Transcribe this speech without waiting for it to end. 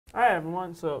Hi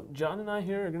everyone, so John and I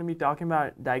here are going to be talking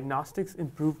about diagnostics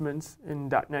improvements in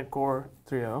 .NET Core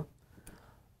 3.0.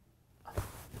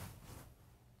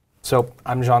 So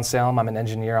I'm John Salem. I'm an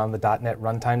engineer on the .NET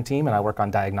Runtime team, and I work on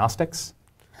Diagnostics.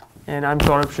 And I'm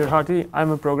Saurabh Shirhati. I'm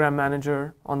a program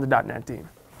manager on the .NET team.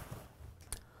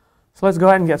 So let's go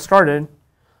ahead and get started.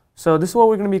 So this is what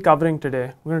we're going to be covering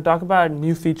today. We're going to talk about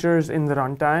new features in the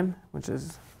runtime, which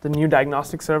is the new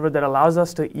diagnostic server that allows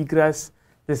us to egress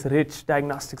this rich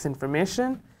diagnostics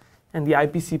information and the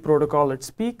IPC protocol it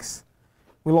speaks.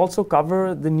 We'll also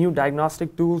cover the new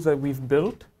diagnostic tools that we've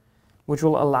built, which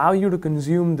will allow you to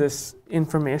consume this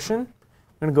information.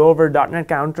 We're going to go over .NET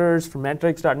counters for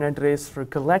metrics, .NET trace for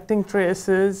collecting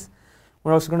traces.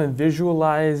 We're also going to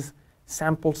visualize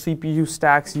sample CPU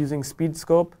stacks using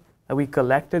SpeedScope that we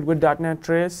collected with .NET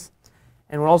trace.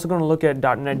 And we're also going to look at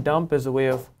 .NET dump as a way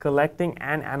of collecting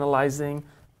and analyzing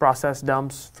process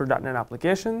dumps for .NET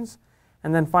applications.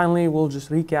 And then finally, we'll just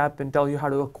recap and tell you how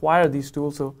to acquire these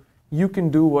tools so you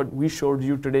can do what we showed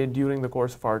you today during the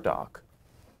course of our talk.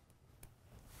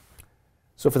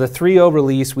 So for the 3.0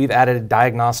 release, we've added a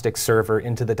diagnostic server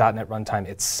into the .NET Runtime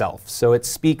itself. So it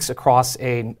speaks across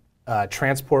a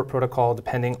transport protocol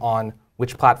depending on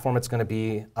which platform it's going to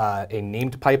be, a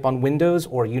named pipe on Windows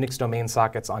or Unix domain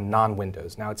sockets on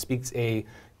non-Windows. Now it speaks a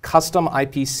custom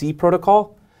IPC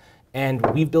protocol, and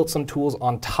we've built some tools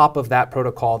on top of that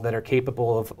protocol that are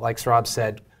capable of, like Saurabh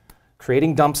said,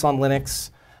 creating dumps on Linux,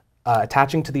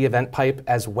 attaching to the event pipe,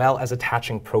 as well as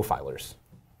attaching profilers.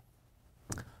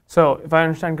 So if I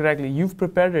understand correctly, you've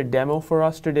prepared a demo for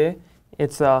us today.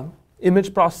 It's an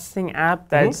image processing app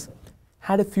that's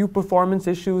had a few performance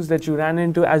issues that you ran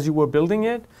into as you were building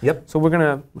it. Yep. So we're going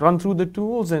to run through the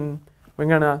tools, and we're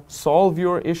going to solve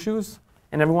your issues,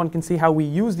 and everyone can see how we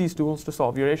use these tools to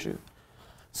solve your issue.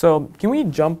 So can we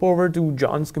jump over to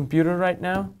John's computer right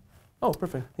now? Oh,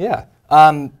 perfect. Yeah.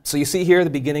 So you see here the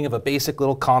beginning of a basic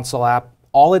little console app.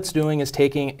 All it's doing is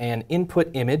taking an input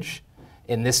image,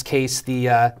 in this case the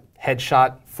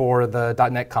headshot for the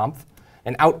 .NET Conf,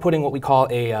 and outputting what we call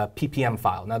a PPM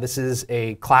file. Now this is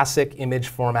a classic image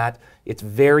format. It's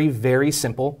very, very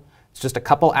simple. It's just a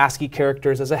couple ASCII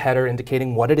characters as a header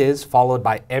indicating what it is, followed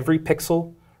by every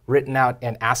pixel written out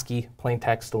in ASCII plain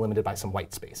text delimited by some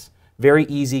white space. Very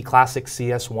easy, classic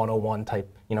CS 101 type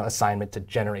assignment to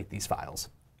generate these files.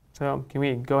 So can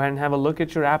we go ahead and have a look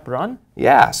at your app run?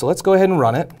 Yeah, so let's go ahead and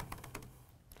run it.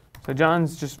 So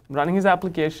John's just running his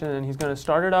application, and he's going to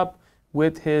start it up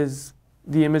with the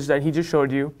image that he just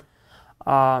showed you.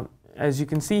 As you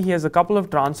can see, he has a couple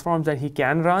of transforms that he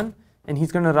can run, and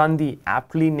he's going to run the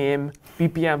aptly named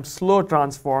ppm slow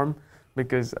transform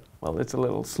because, well, it's a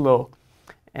little slow.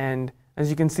 And as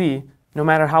you can see, no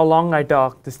matter how long I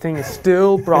talk, this thing is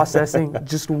still processing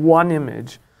just one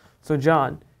image. So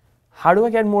John, how do I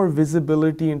get more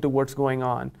visibility into what's going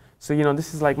on? So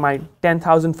this is like my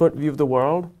 10,000 foot view of the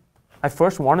world. I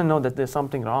first want to know that there's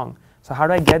something wrong. So how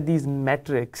do I get these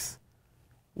metrics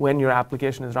when your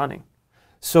application is running?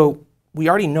 So we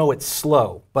already know it's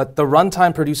slow, but the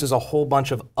runtime produces a whole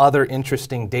bunch of other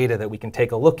interesting data that we can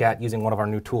take a look at using one of our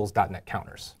new tools, .NET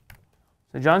counters.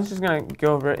 So John's just going to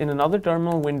go over in another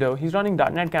terminal window. He's running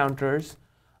 .NET counters,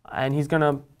 and he's going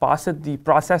to pass it the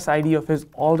process ID of his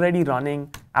already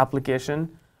running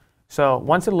application. So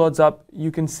once it loads up,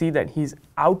 you can see that he's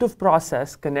out of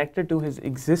process connected to his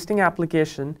existing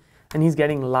application, and he's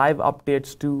getting live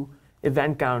updates to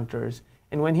event counters.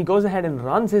 And when he goes ahead and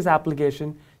runs his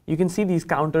application, you can see these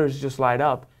counters just light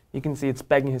up. You can see it's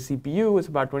pegging his CPU. It's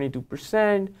about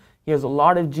 22%. He has a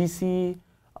lot of GC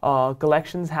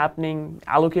collections happening.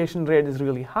 Allocation rate is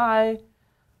really high.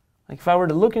 Like if I were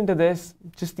to look into this,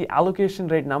 just the allocation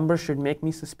rate number should make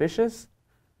me suspicious.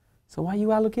 So why are you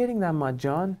allocating that much,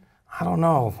 John? I don't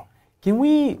know. Can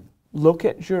we look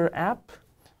at your app?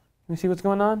 Can we see what's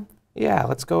going on? Yeah,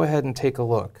 let's go ahead and take a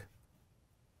look.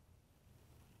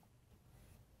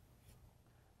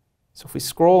 So if we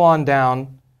scroll on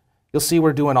down, you'll see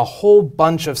we're doing a whole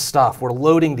bunch of stuff. We're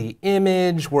loading the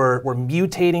image, we're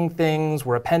mutating things,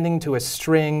 we're appending to a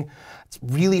string. It's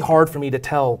really hard for me to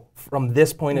tell from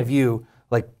this point of view,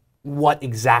 like what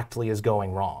exactly is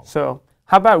going wrong. So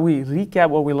how about we recap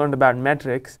what we learned about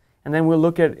metrics, and then we'll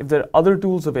look at if there are other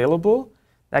tools available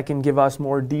that can give us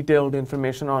more detailed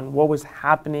information on what was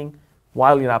happening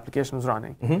while your application was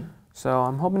running. So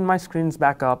I'm hoping my screen's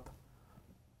back up.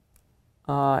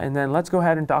 And then let's go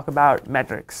ahead and talk about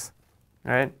metrics.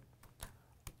 All right.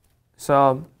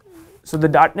 So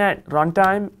the .NET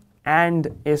runtime and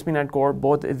ASP.NET Core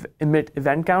both emit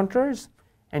event counters,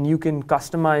 and you can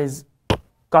customize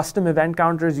custom event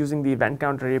counters using the event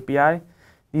counter API.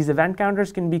 These event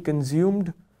counters can be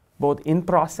consumed both in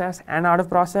process and out of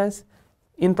process.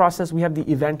 In process, we have the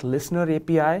event listener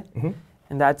API,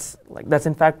 and that's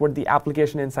in fact what the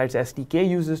application insights SDK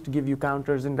uses to give you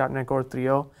counters in .NET Core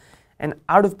 3.0. And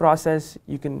out of process,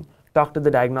 you can talk to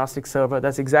the Diagnostics server.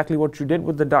 That's exactly what you did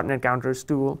with the .NET counters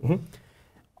tool.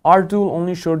 Our tool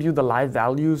only showed you the live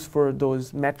values for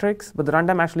those metrics, but the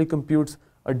runtime actually computes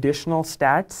additional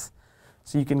stats.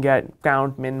 So you can get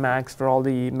count, min, max for all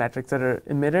the metrics that are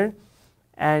emitted.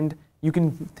 And you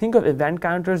can think of event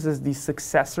counters as the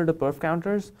successor to perf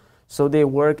counters. So they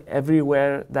work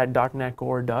everywhere that .NET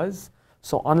Core does.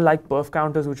 So unlike perf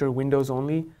counters, which are Windows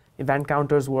only, event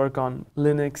counters work on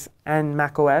Linux and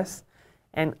Mac OS.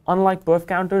 And unlike perf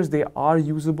counters, they are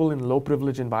usable in low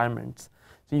privilege environments.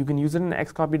 So you can use it in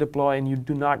Xcopy deploy, and you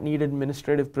do not need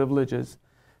administrative privileges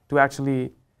to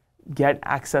actually get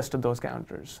access to those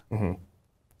counters.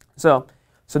 So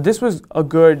this was a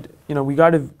good, we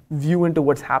got a view into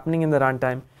what's happening in the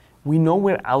runtime. We know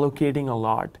we're allocating a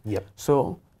lot.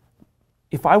 So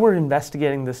if I were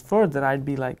investigating this further, I'd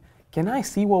be like, can I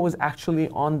see what was actually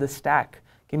on the stack?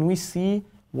 Can we see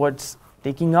what's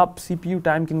taking up CPU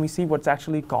time? Can we see what's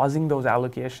actually causing those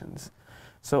allocations?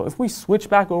 So if we switch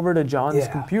back over to John's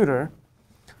computer,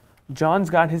 John's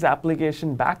got his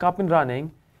application back up and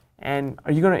running. And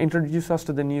are you going to introduce us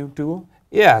to the new tool?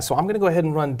 Yeah, so I'm going to go ahead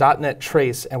and run .NET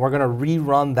Trace, and we're going to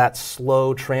rerun that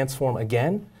slow transform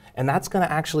again. And that's going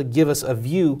to actually give us a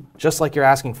view, just like you're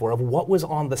asking for, of what was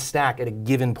on the stack at a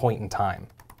given point in time.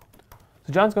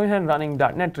 So John's going ahead and running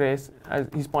 .NET Trace. As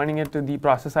he's pointing it to the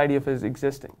process ID of his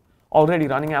existing, already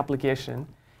running application.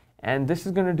 And this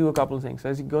is going to do a couple of things. So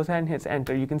as he goes ahead and hits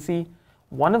enter, you can see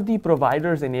one of the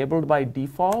providers enabled by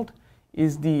default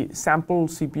is the sample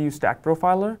CPU stack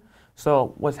profiler.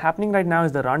 So what's happening right now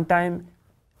is the runtime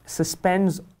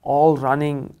suspends all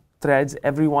running threads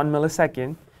every 1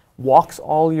 millisecond, walks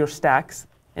all your stacks,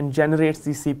 and generates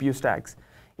these CPU stacks.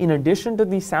 In addition to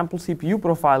the sample CPU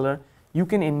profiler, you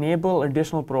can enable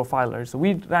additional profilers. So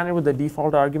we ran it with the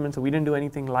default argument, so we didn't do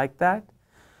anything like that.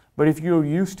 But if you're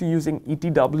used to using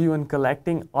ETW and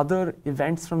collecting other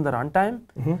events from the runtime,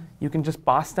 you can just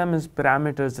pass them as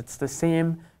parameters. It's the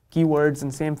same keywords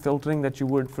and same filtering that you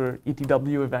would for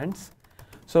ETW events.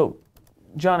 So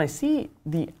John, I see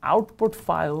the output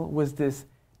file was this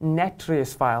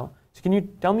nettrace file. So can you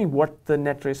tell me what the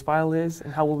nettrace file is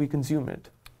and how will we consume it?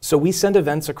 So we send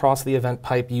events across the event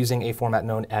pipe using a format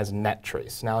known as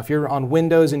nettrace. Now, if you're on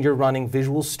Windows and you're running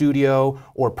Visual Studio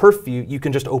or PerfView, you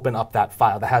can just open up that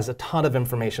file that has a ton of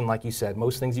information, like you said.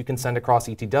 Most things you can send across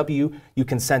ETW, you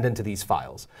can send into these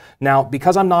files. Now,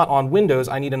 because I'm not on Windows,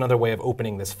 I need another way of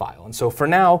opening this file. And so for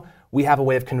now, we have a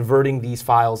way of converting these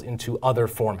files into other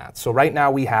formats. So right now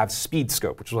we have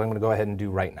SpeedScope, which is what I'm going to go ahead and do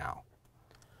right now.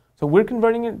 So we're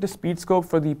converting it to SpeedScope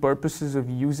for the purposes of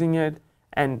using it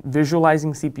and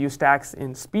visualizing CPU stacks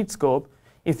in SpeedScope.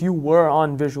 If you were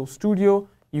on Visual Studio,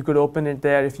 you could open it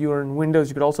there. If you were in Windows,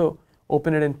 you could also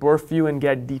open it in PerfView and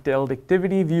get detailed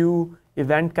activity view,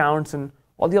 event counts, and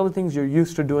all the other things you're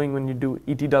used to doing when you do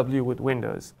ETW with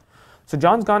Windows. So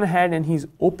John's gone ahead and he's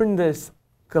opened this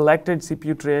collected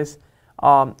CPU trace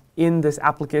in this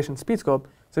application SpeedScope.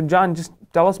 So John, just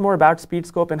tell us more about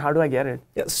SpeedScope and how do I get it?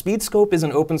 Yeah, SpeedScope is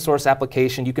an open source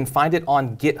application. You can find it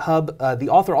on GitHub. The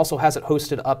author also has it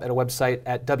hosted up at a website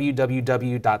at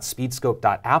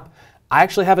www.speedscope.app. I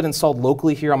actually have it installed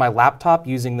locally here on my laptop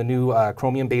using the new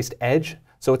Chromium-based Edge.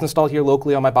 So it's installed here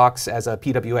locally on my box as a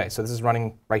PWA. So this is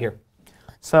running right here.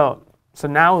 So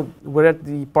now we're at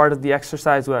the part of the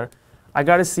exercise where I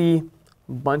got to see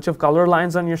a bunch of color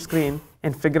lines on your screen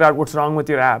and figure out what's wrong with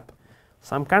your app.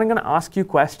 So I'm kind of going to ask you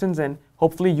questions, and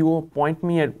hopefully you will point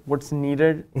me at what's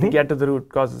needed to get to the root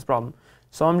cause of this problem.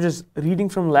 So I'm just reading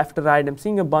from left to right. I'm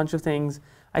seeing a bunch of things.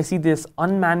 I see this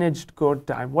unmanaged code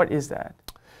time. What is that?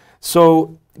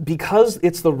 So because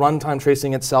it's the runtime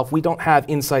tracing itself, we don't have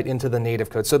insight into the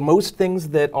native code. So most things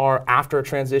that are after a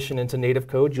transition into native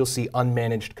code, you'll see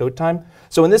unmanaged code time.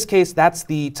 So in this case, that's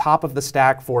the top of the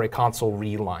stack for a console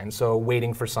read line. So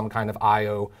waiting for some kind of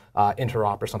I/O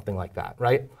interop or something like that,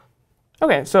 right?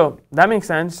 OK, so that makes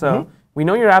sense. So we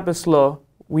know your app is slow.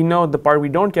 We know the part we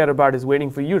don't care about is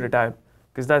waiting for you to type,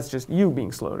 because that's just you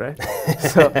being slow, right?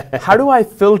 So how do I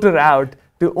filter out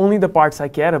to only the parts I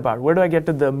care about? Where do I get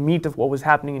to the meat of what was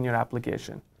happening in your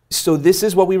application? So this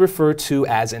is what we refer to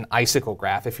as an icicle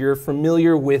graph. If you're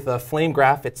familiar with a flame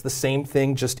graph, it's the same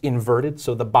thing, just inverted.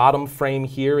 So the bottom frame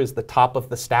here is the top of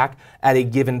the stack at a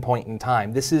given point in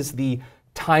time. This is the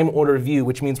time order view,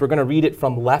 which means we're going to read it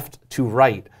from left to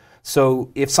right. So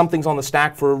if something's on the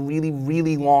stack for a really,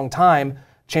 really long time,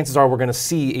 chances are we're going to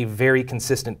see a very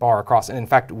consistent bar across. And in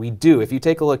fact, we do. If you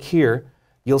take a look here,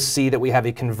 you'll see that we have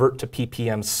a convert to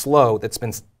ppm slow that's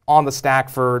been on the stack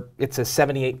for, it says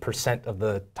 78% of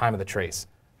the time of the trace.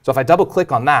 So if I double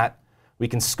click on that, we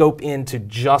can scope into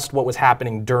just what was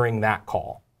happening during that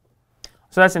call.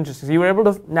 So that's interesting. So you were able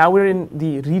to, now we're in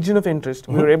the region of interest.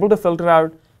 We were able to filter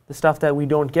out the stuff that we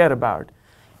don't care about.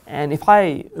 And if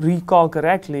I recall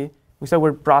correctly, we said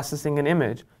we're processing an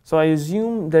image. So I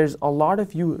assume there's a lot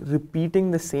of you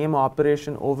repeating the same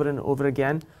operation over and over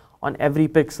again on every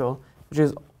pixel,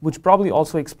 which probably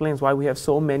also explains why we have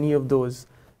so many of those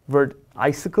word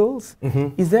icicles.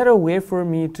 Is there a way for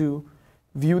me to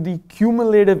view the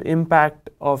cumulative impact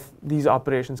of these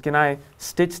operations? Can I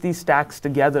stitch these stacks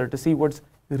together to see what's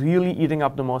really eating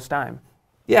up the most time?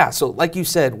 Yeah, so like you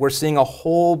said, we're seeing a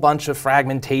whole bunch of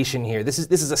fragmentation here. This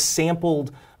is a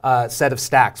sampled set of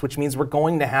stacks, which means we're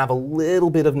going to have a little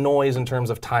bit of noise in terms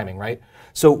of timing, right?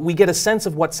 So we get a sense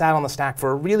of what sat on the stack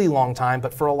for a really long time,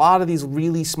 but for a lot of these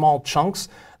really small chunks,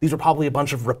 these were probably a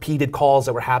bunch of repeated calls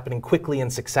that were happening quickly in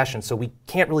succession, so we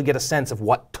can't really get a sense of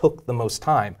what took the most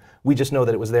time. We just know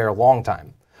that it was there a long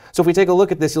time. So if we take a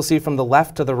look at this, you'll see from the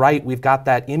left to the right, we've got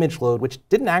that image load, which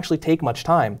didn't actually take much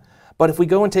time. But if we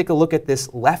go and take a look at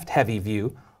this left-heavy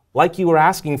view, like you were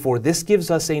asking for, this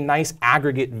gives us a nice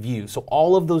aggregate view. So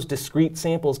all of those discrete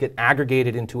samples get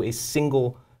aggregated into a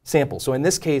single sample. So in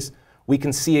this case, we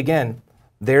can see again,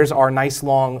 there's our nice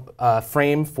long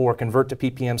frame for convert to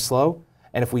ppm slow.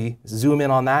 And if we zoom in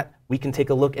on that, we can take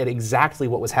a look at exactly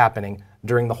what was happening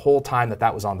during the whole time that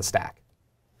that was on the stack.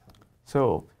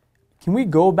 So can we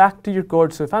go back to your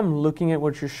code? So if I'm looking at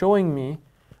what you're showing me,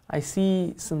 I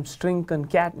see some string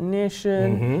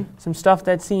concatenation, some stuff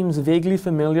that seems vaguely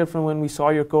familiar from when we saw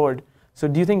your code. So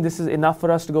do you think this is enough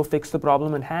for us to go fix the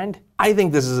problem at hand? I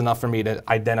think this is enough for me to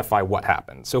identify what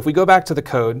happened. So if we go back to the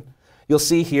code, you'll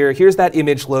see here's that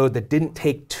image load that didn't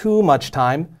take too much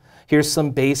time. Here's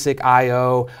some basic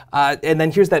I/O, and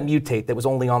then here's that mutate that was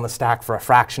only on the stack for a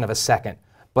fraction of a second.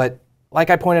 But like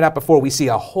I pointed out before, we see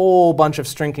a whole bunch of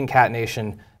string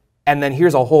concatenation, and then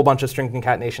here's a whole bunch of string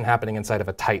concatenation happening inside of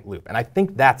a tight loop. And I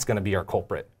think that's going to be our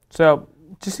culprit. So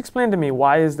just explain to me,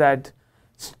 why is that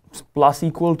plus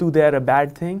equal to there a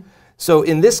bad thing? So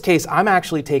in this case, I'm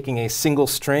actually taking a single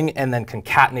string and then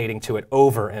concatenating to it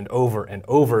over and over and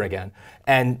over again.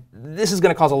 And this is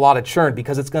going to cause a lot of churn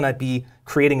because it's going to be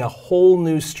creating a whole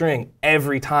new string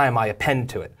every time I append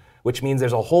to it, which means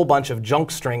there's a whole bunch of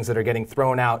junk strings that are getting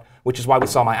thrown out, which is why we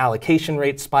saw my allocation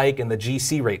rate spike and the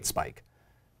GC rate spike.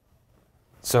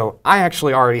 So I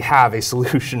actually already have a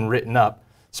solution written up.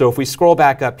 So if we scroll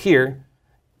back up here,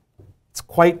 it's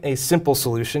quite a simple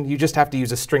solution. You just have to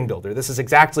use a string builder. This is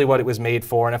exactly what it was made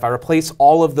for. And if I replace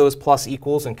all of those plus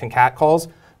equals and concat calls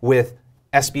with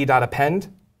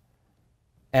sb.append,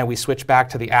 and we switch back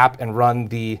to the app and run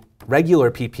the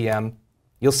regular ppm,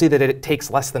 you'll see that it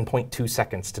takes less than 0.2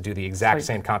 seconds to do the exact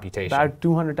same computation. About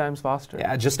 200 times faster.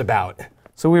 Yeah, just about.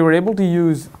 So we were able to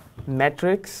use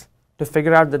metrics to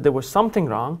figure out that there was something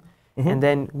wrong, and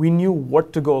then we knew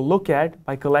what to go look at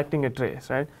by collecting a trace,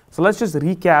 right? So let's just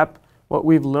recap what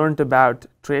we've learned about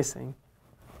tracing.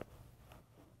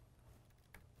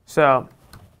 So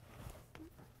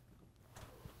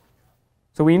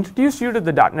we introduced you to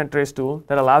the .NET Trace tool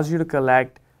that allows you to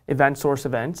collect event source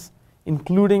events,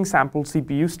 including sampled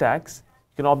CPU stacks.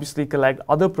 You can obviously collect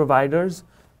other providers,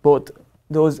 both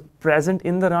those present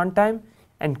in the runtime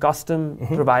and custom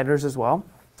providers as well.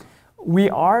 We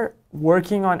are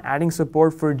working on adding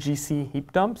support for GC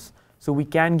heap dumps, so we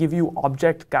can give you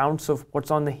object counts of what's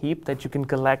on the heap that you can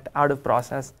collect out of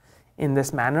process in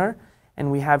this manner.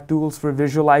 And we have tools for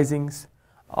visualizing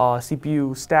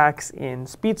CPU stacks in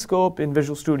SpeedScope, in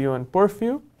Visual Studio, and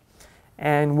Purview.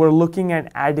 And we're looking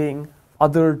at adding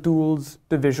other tools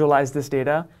to visualize this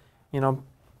data.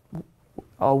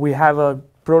 We have a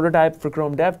prototype for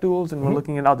Chrome DevTools, and we're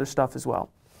looking at other stuff as well.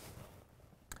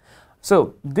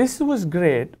 So this was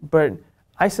great, but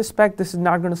I suspect this is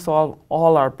not going to solve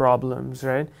all our problems,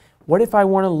 right? What if I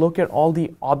want to look at all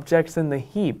the objects in the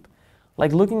heap?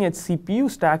 Like looking at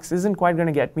CPU stacks isn't quite going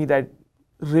to get me that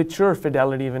richer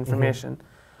fidelity of information.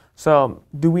 So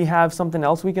do we have something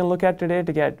else we can look at today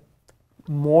to get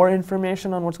more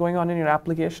information on what's going on in your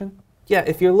application? Yeah,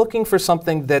 if you're looking for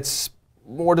something that's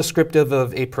more descriptive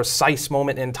of a precise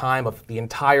moment in time of the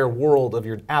entire world of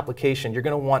your application, you're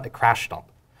going to want a crash dump.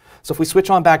 So if we switch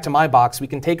on back to my box, we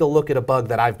can take a look at a bug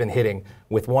that I've been hitting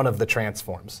with one of the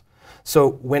transforms.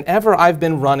 So whenever I've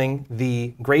been running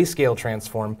the grayscale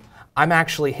transform, I'm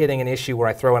actually hitting an issue where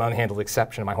I throw an unhandled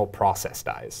exception and my whole process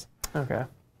dies. Okay.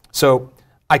 So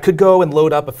I could go and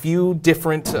load up a few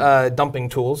different dumping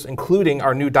tools, including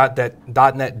our new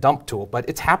 .NET dump tool, but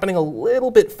it's happening a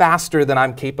little bit faster than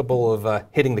I'm capable of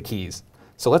hitting the keys.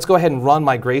 So let's go ahead and run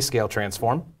my grayscale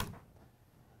transform.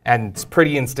 And it's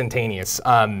pretty instantaneous.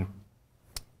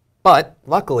 But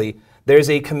luckily, there's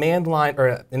a command line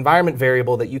or environment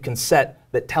variable that you can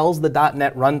set that tells the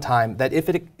 .NET runtime that if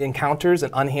it encounters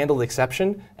an unhandled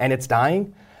exception and it's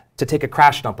dying, to take a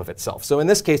crash dump of itself. So in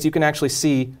this case, you can actually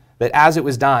see that as it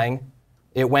was dying,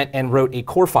 it went and wrote a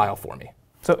core file for me.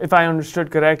 So if I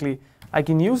understood correctly, I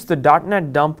can use the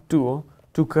 .NET dump tool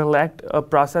to collect a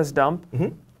process dump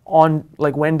on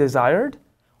when desired,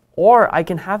 or I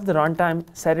can have the runtime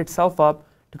set itself up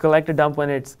to collect a dump when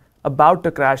it's about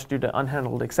to crash due to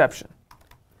unhandled exception.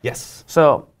 Yes.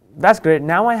 So that's great.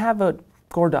 Now I have a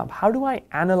core dump. How do I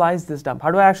analyze this dump? How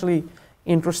do I actually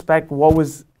introspect what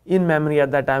was in memory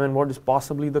at that time and what is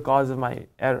possibly the cause of my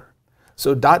error?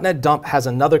 So .NET dump has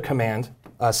another command,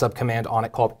 subcommand on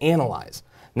it called analyze.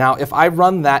 Now, if I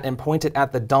run that and point it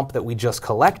at the dump that we just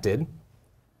collected,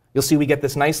 you'll see we get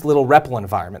this nice little REPL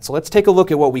environment. So let's take a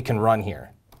look at what we can run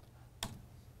here.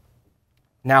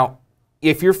 Now,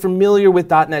 if you're familiar with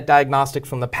 .NET Diagnostics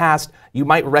from the past, you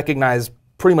might recognize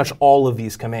pretty much all of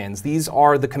these commands. These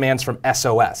are the commands from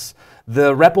SOS.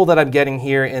 The REPL that I'm getting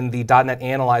here in the .NET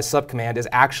Analyze subcommand is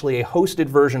actually a hosted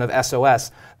version of SOS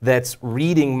that's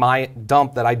reading my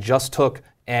dump that I just took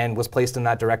and was placed in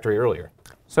that directory earlier.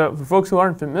 So for folks who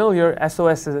aren't familiar,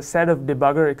 SOS is a set of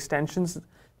debugger extensions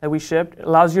that we shipped. It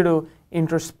allows you to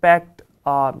introspect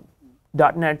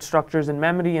 .NET structures in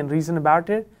memory and reason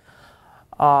about it.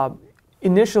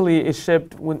 Initially, it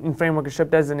shipped in Framework. It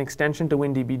shipped as an extension to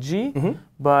WinDBG,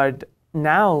 but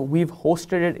now we've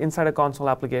hosted it inside a console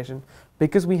application.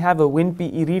 Because we have a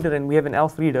WinPE reader and we have an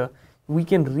ELF reader, we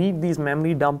can read these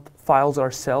memory dump files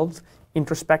ourselves,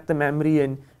 introspect the memory,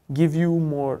 and give you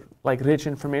more rich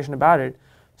information about it.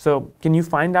 So can you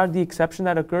find out the exception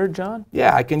that occurred, John?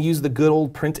 Yeah, I can use the good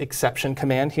old print exception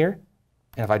command here.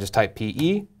 And if I just type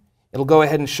PE, it'll go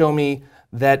ahead and show me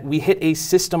that we hit a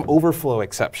system overflow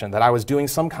exception, that I was doing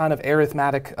some kind of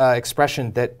arithmetic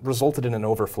expression that resulted in an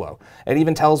overflow. It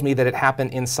even tells me that it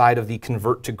happened inside of the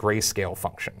convert to grayscale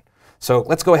function. So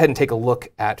let's go ahead and take a look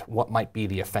at what might be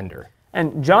the offender.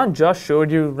 And John just showed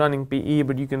you running PE,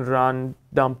 but you can run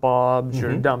dump obj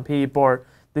or dump heap, or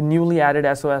the newly added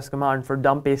SOS command for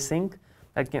dump async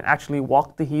that can actually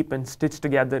walk the heap and stitch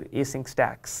together async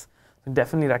stacks. So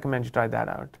definitely recommend you try that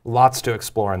out. Lots to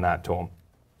explore in that tool.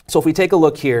 So if we take a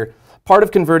look here, part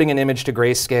of converting an image to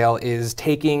grayscale is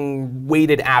taking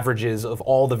weighted averages of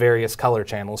all the various color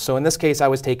channels. So in this case, I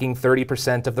was taking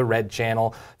 30% of the red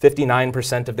channel,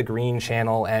 59% of the green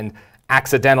channel, and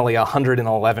accidentally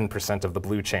 111% of the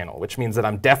blue channel, which means that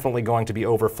I'm definitely going to be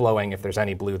overflowing if there's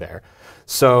any blue there.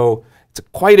 So it's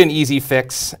quite an easy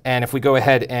fix. And if we go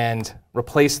ahead and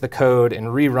replace the code and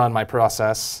rerun my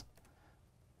process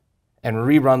and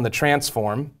rerun the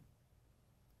transform,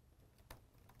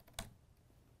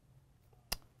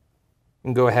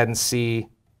 and go ahead and see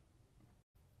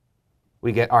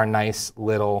we get our nice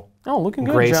little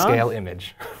grayscale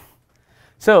image.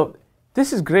 So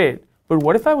this is great, but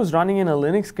what if I was running in a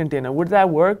Linux container? Would that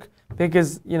work?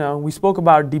 Because we spoke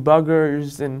about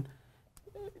debuggers, and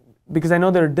because I know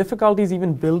there are difficulties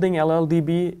even building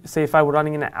LLDB, say if I were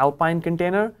running in an Alpine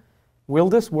container. Will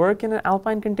this work in an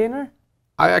Alpine container?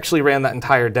 I actually ran that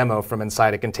entire demo from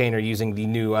inside a container using the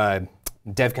new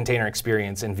dev container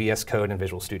experience in VS Code and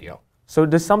Visual Studio. So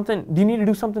do you need to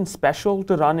do something special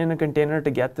to run in a container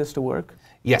to get this to work?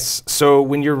 Yes. So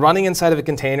when you're running inside of a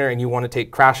container and you want to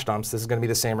take crash dumps, this is going to be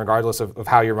the same regardless of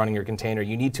how you're running your container.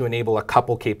 You need to enable a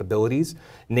couple capabilities,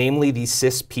 namely the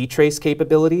sys ptrace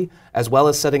capability, as well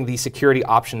as setting the security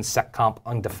options setcomp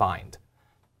undefined.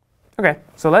 OK,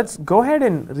 so let's go ahead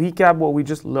and recap what we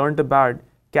just learned about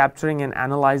capturing and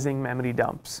analyzing memory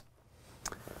dumps.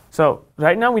 So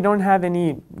right now, we don't have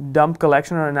any dump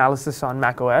collection or analysis on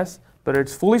macOS, but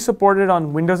it's fully supported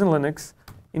on Windows and Linux,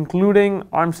 including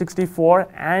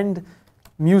ARM64 and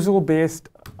Musel-based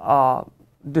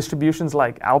distributions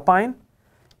like Alpine.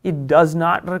 It does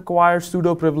not require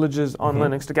sudo privileges on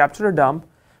Linux to capture a dump,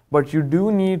 but you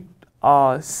do need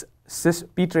sys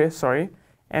ptrace,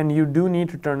 and you do need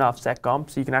to turn off seccomp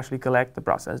so you can actually collect the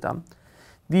process dump.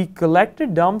 The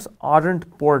collected dumps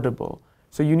aren't portable,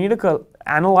 so you need to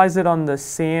analyze it on the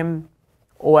same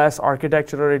OS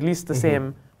architecture, or at least the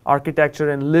same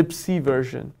architecture and libc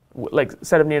version, like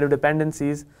set of native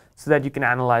dependencies, so that you can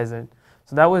analyze it.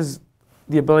 So that was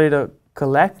the ability to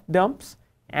collect dumps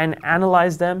and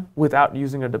analyze them without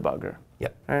using a debugger.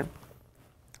 Yep. Right?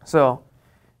 So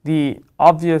The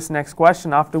obvious next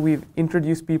question after we've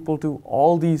introduced people to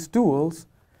all these tools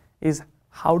is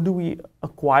how do we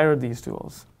acquire these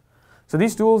tools? So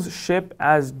these tools ship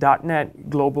as .NET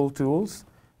global tools.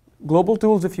 Global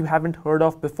tools, if you haven't heard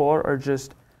of before, are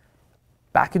just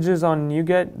packages on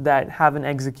NuGet that have an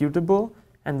executable,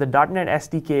 and the .NET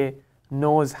SDK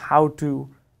knows how to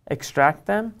extract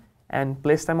them and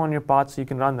place them on your pod so you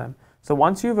can run them. So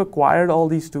once you've acquired all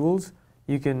these tools,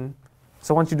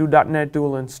 once you do .NET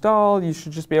tool install, you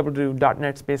should just be able to do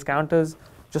 .NET space counters,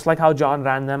 just like how John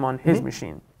ran them on his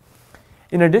machine.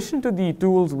 In addition to the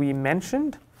tools we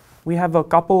mentioned, we have a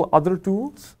couple other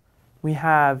tools. We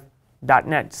have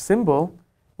 .NET Symbol,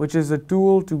 which is a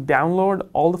tool to download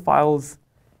all the files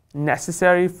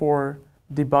necessary for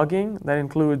debugging. That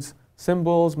includes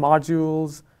symbols,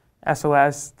 modules,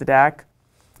 SOS, the DAC.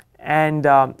 And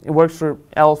it works for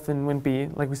ELF and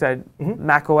WinPy. Like we said,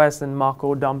 macOS and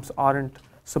Mako dumps aren't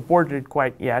supported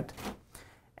quite yet.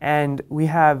 And we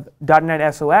have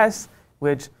 .NET SOS,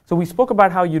 so we spoke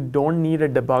about how you don't need a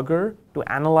debugger to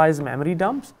analyze memory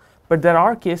dumps, but there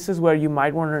are cases where you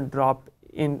might want to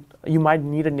you might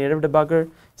need a native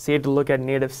debugger, say to look at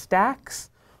native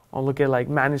stacks, or look at like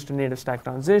manage to native stack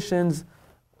transitions,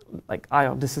 like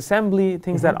disassembly,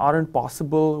 things that aren't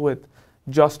possible with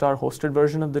just our hosted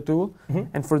version of the tool.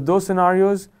 And for those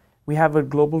scenarios, we have a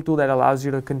global tool that allows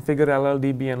you to configure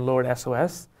LLDB and load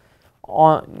SOS.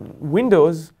 On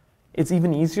Windows, it's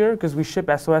even easier because we ship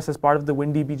SOS as part of the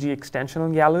WinDBG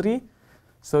extension gallery.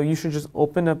 So you should just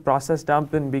open a process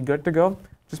dump and be good to go.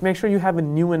 Just make sure you have a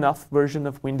new enough version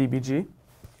of WinDBG.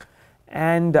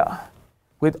 And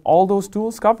with all those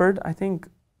tools covered, I think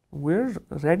we're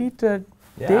ready to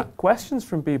take questions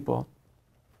from people.